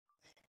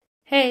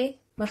Hey,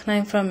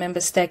 Mahnaim from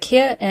MemberStack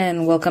here,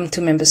 and welcome to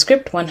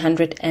MemberScript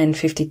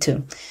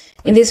 152.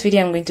 In this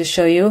video, I'm going to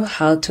show you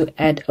how to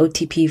add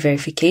OTP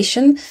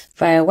verification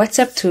via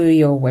WhatsApp to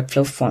your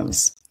Webflow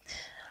forms.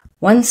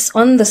 Once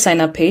on the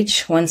sign up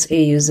page, once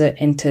a user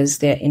enters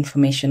their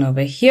information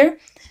over here,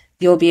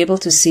 you'll be able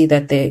to see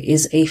that there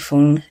is a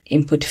phone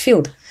input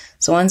field.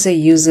 So once a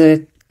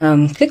user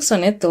clicks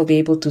on it, they'll be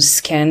able to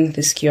scan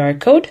this QR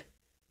code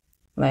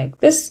like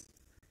this,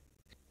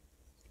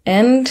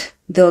 and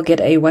they'll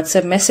get a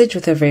WhatsApp message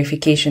with a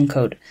verification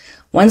code.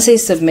 Once they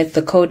submit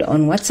the code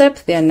on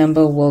WhatsApp, their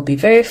number will be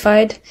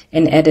verified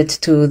and added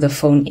to the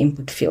phone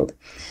input field.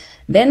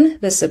 Then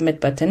the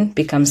submit button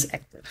becomes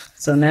active.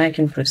 So now I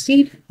can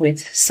proceed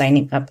with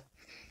signing up.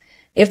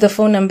 If the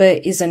phone number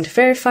isn't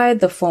verified,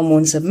 the form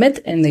won't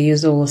submit and the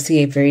user will see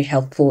a very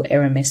helpful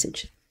error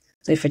message.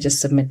 So if I just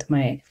submit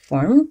my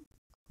form,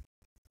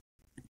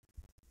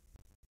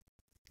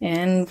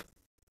 and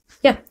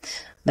yeah,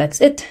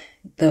 that's it.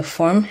 The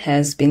form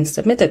has been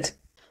submitted.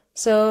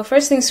 So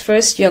first things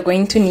first, you're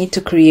going to need to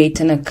create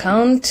an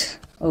account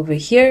over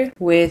here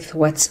with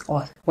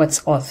WhatsApp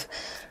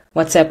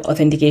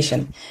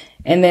authentication.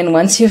 And then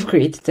once you've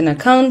created an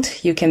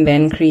account, you can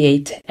then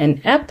create an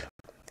app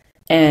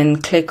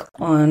and click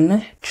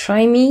on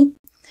Try Me.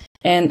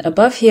 And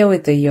above here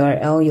with the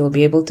URL, you'll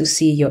be able to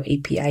see your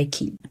API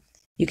key.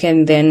 You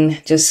can then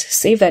just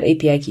save that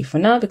API key for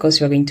now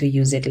because you're going to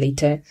use it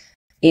later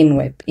in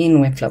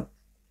Webflow.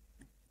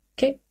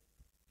 Okay.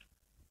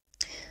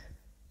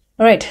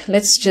 All right,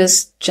 let's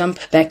just jump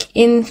back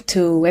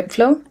into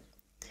Webflow.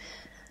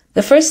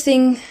 The first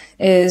thing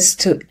is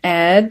to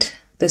add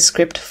the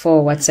script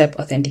for WhatsApp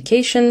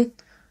authentication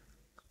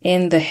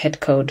in the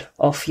head code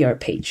of your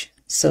page.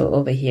 So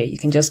over here, you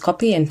can just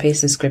copy and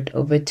paste the script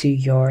over to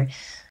your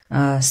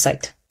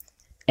site.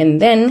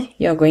 And then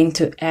you're going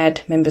to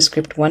add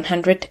MemberScript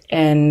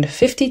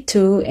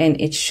 152, and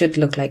it should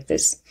look like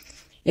this.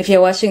 If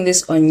you're watching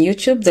this on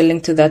YouTube, the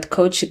link to that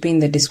code should be in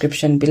the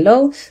description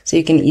below, so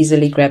you can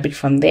easily grab it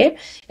from there.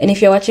 And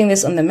if you're watching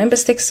this on the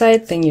MemberStack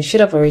site, then you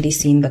should have already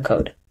seen the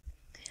code.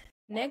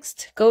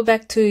 Next, go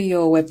back to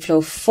your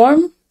Webflow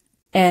form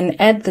and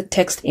add the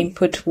text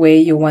input where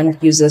you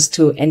want users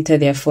to enter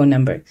their phone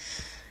number.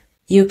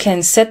 You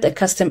can set a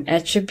custom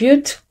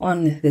attribute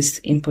on this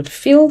input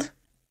field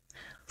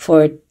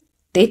for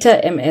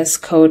data MS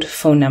code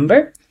phone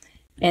number.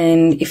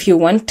 And if you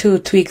want to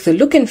tweak the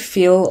look and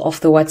feel of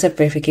the WhatsApp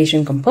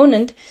verification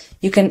component,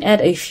 you can add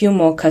a few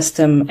more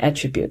custom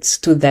attributes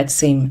to that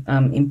same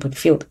input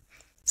field.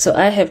 So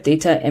I have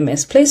data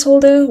MS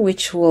placeholder,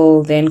 which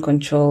will then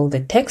control the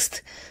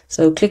text.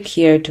 So click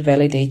here to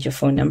validate your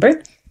phone number.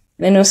 And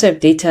then also have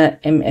data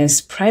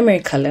MS primary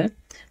color,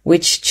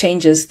 which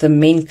changes the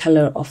main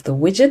color of the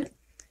widget.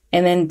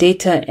 And then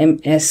data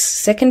MS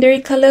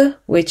secondary color,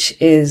 which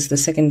is the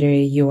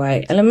secondary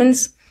UI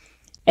elements.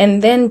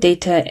 And then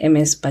data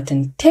MS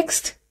button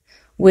text,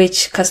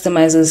 which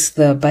customizes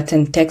the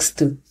button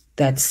text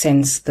that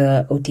sends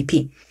the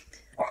OTP.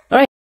 All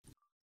right.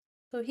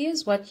 So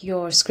here's what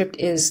your script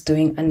is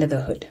doing under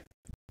the hood.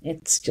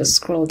 Let's just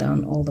scroll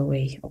down all the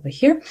way over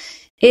here.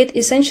 It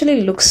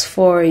essentially looks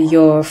for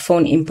your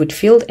phone input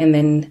field, and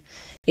then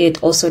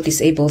it also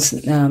disables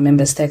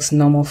MemberStack's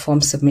normal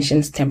form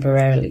submissions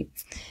temporarily.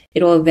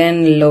 It will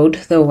then load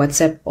the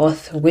WhatsApp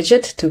auth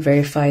widget to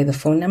verify the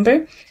phone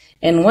number.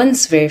 And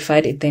once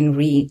verified, it then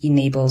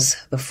re-enables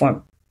the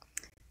form.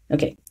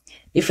 Okay.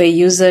 If a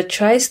user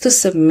tries to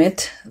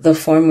submit the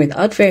form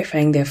without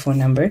verifying their phone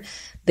number,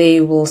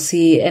 they will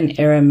see an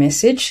error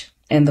message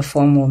and the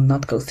form will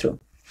not go through.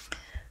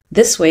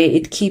 This way,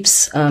 it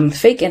keeps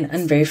fake and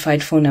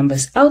unverified phone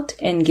numbers out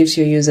and gives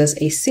your users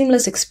a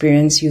seamless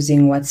experience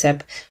using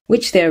WhatsApp,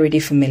 which they're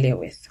already familiar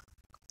with.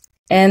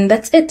 And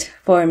that's it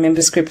for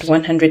MemberScript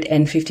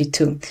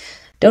 152.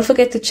 Don't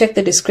forget to check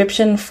the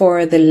description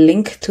for the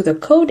link to the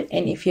code.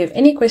 And if you have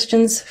any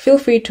questions, feel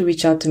free to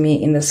reach out to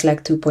me in the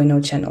Slack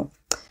 2.0 channel.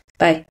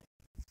 Bye.